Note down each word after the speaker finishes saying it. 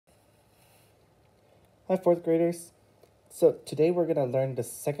Hi, fourth graders. So today we're going to learn the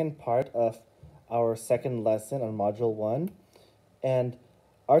second part of our second lesson on Module 1. And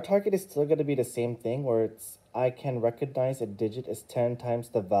our target is still going to be the same thing where I can recognize a digit as 10 times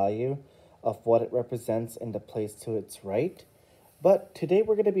the value of what it represents in the place to its right. But today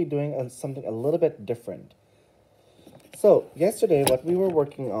we're going to be doing something a little bit different. So yesterday what we were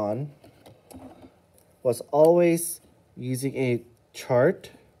working on was always using a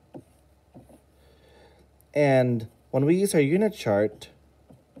chart. And when we use our unit chart,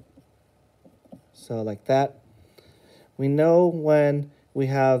 so like that, we know when we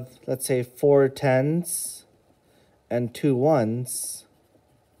have, let's say, 4 tens and 2 ones,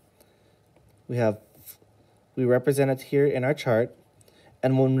 we represent it here in our chart.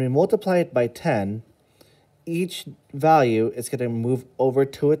 And when we multiply it by 10, each value is going to move over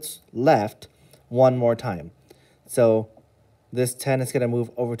to its left one more time. So this 10 is going to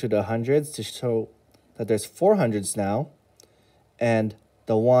move over to the hundreds to show that there's 4 hundreds now, and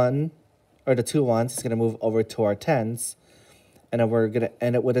the 1 or the 2 ones is going to move over to our tens, and then we're going to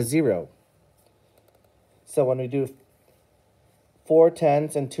end it with a 0. So when we do 4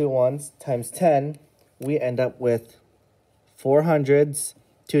 tens and 2 ones times 10, we end up with 4 hundreds,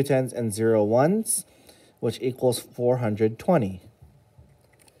 2 tens, and 0 ones, which equals 420.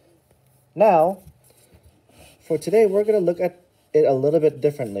 Now, for today, we're going to look at it a little bit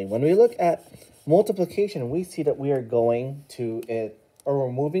differently. When we look at multiplication, we see that we are going to it, or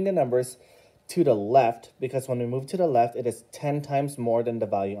we're moving the numbers to the left, because when we move to the left, it is 10 times more than the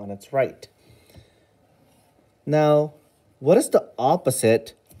value on its right. Now, what is the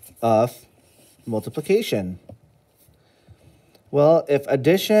opposite of multiplication? Well, if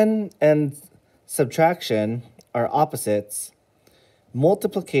addition and subtraction are opposites,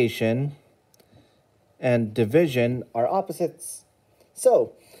 multiplication and division are opposites.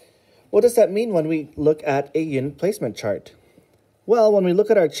 So, what does that mean when we look at a unit placement chart? Well, when we look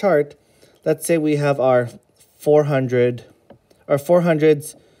at our chart, let's say we have our 400, or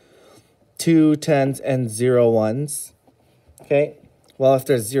 400s, 2 tens, and 0 ones. Okay, well, if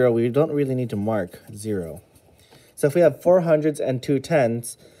there's 0, we don't really need to mark 0. So if we have 400s and 2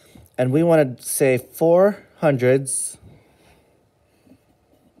 tens, and we want to say 400s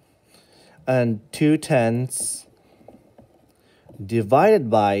and 2 tens divided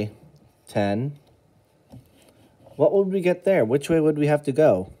by 10, what would we get there? Which way would we have to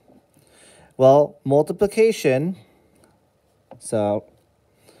go? Well, multiplication. So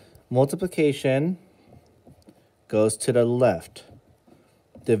multiplication goes to the left.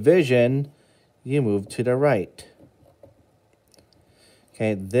 Division, you move to the right.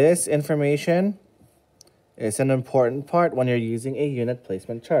 Okay, this information is an important part when you're using a unit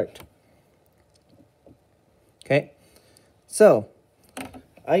placement chart. Okay, so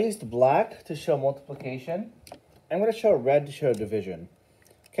I used black to show multiplication. I'm going to show red to show division.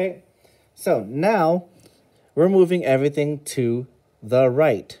 Okay, so now we're moving everything to the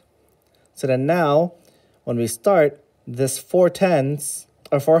right. So then now, when we start, this 4 tens,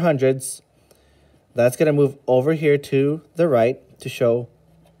 or 400s, that's going to move over here to the right to show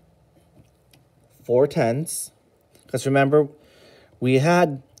 4 tens. Because remember, we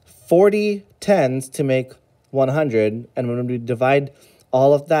had 40 tens to make 100, and when we divide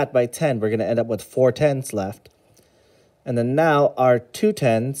all of that by 10, we're going to end up with 4 tens left. And then now our 2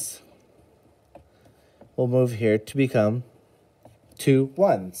 tens will move here to become 2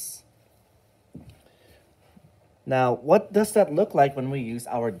 ones. Now, what does that look like when we use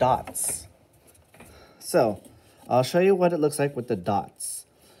our dots? So, I'll show you what it looks like with the dots.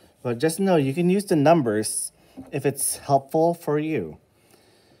 But just know you can use the numbers if it's helpful for you.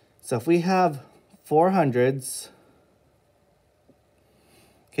 So if we have 400s,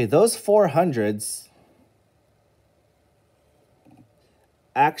 okay, those 400s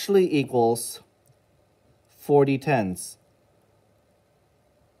actually equals 40 tens.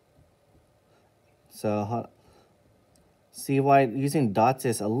 So see why using dots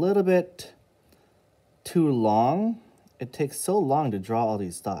is a little bit too long? It takes so long to draw all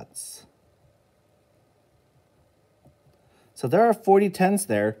these dots. So there are 40 tens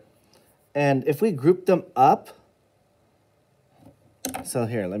there, and if we group them up, so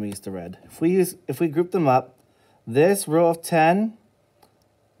here, let me use the red. If we group them up, this row of 10,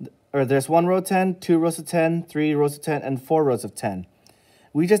 or there's 1 row of 10, 2 rows of 10, 3 rows of 10, and 4 rows of 10.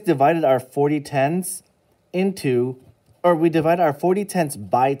 We just divided our 40 tens into, or we divide our 40 tens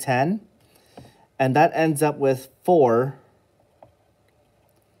by 10, and that ends up with 4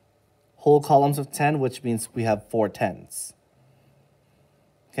 whole columns of 10, which means we have 4 tens.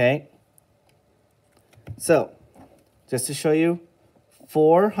 Okay? So, just to show you,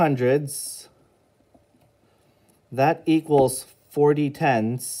 400s that equals 40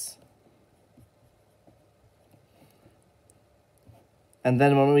 tenths. And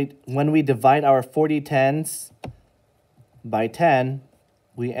then when we divide our 40 tenths by 10,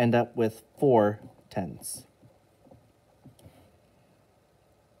 we end up with 4 tenths.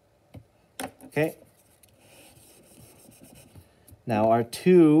 Okay. Now our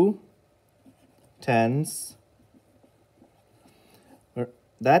 2 tenths,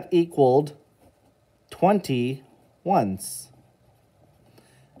 that equaled 20 ones.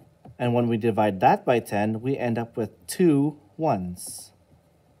 And when we divide that by 10, we end up with 2 ones.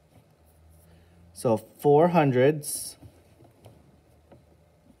 So 4 hundredths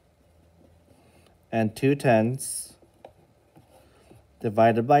and 2 tenths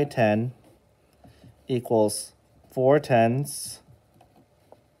divided by 10 equals 4 tenths,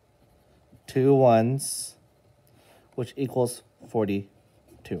 2 ones, which equals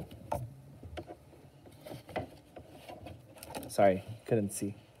 42. Sorry, couldn't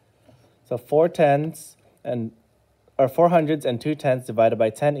see. So 4 tenths or 4 hundredths and 2 tenths divided by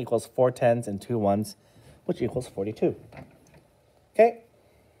 10 equals 4 tenths and 2 ones, which equals 42. Okay.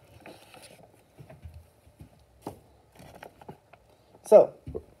 So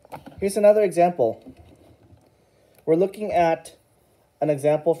here's another example. We're looking at an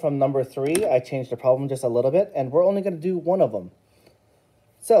example from number 3. I changed the problem just a little bit, and we're only going to do one of them.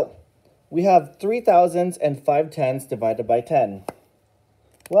 So we have 3 thousandths and 5 tenths divided by 10.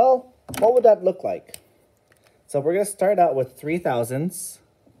 Well, what would that look like? So we're going to start out with 3 thousandths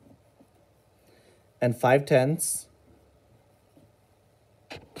and 5 tenths.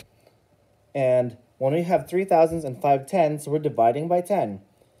 And when we have 3 thousandths and 5 tenths, we're dividing by 10.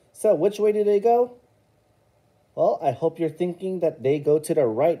 So which way do they go? Well, I hope you're thinking that they go to the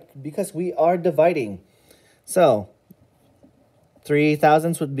right because we are dividing. So 3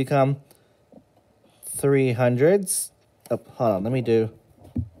 thousandths would become 3 hundredths. Oh, hold on, let me do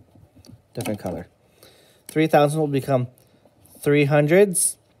different color. 3 thousandths will become 3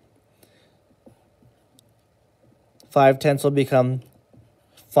 hundredths. 5 tenths will become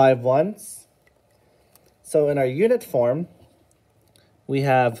 5 ones. So in our unit form, we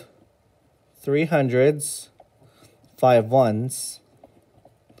have 3 hundredths, 5 ones.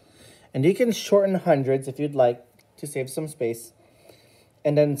 And you can shorten hundreds if you'd like to save some space.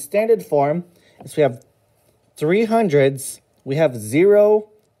 And then standard form is we have 3 hundredths, we have 0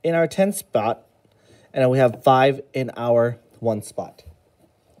 in our 10th spot, and then we have 5 in our 1 spot.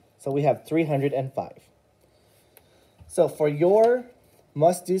 So we have 305. So for your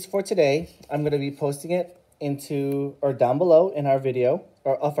must-dos for today, I'm going to be posting it into or down below in our video,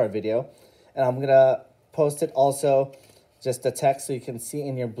 or of our video. And I'm going to post it also just a text so you can see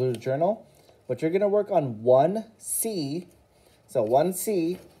in your blue journal. But you're going to work on 1C. So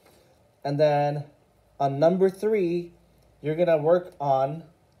 1C. And then on number 3, you're going to work on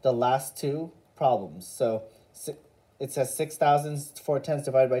the last 2 problems. So it says 6 thousandths, 4 tenths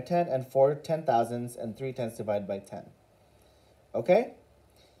divided by 10, and 4 ten thousandths and 3 tenths divided by 10. Okay?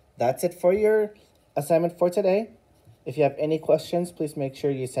 That's it for your assignment for today. If you have any questions, please make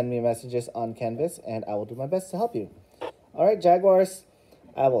sure you send me messages on Canvas, and I will do my best to help you. All right, Jaguars,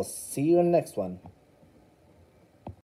 I will see you in the next one.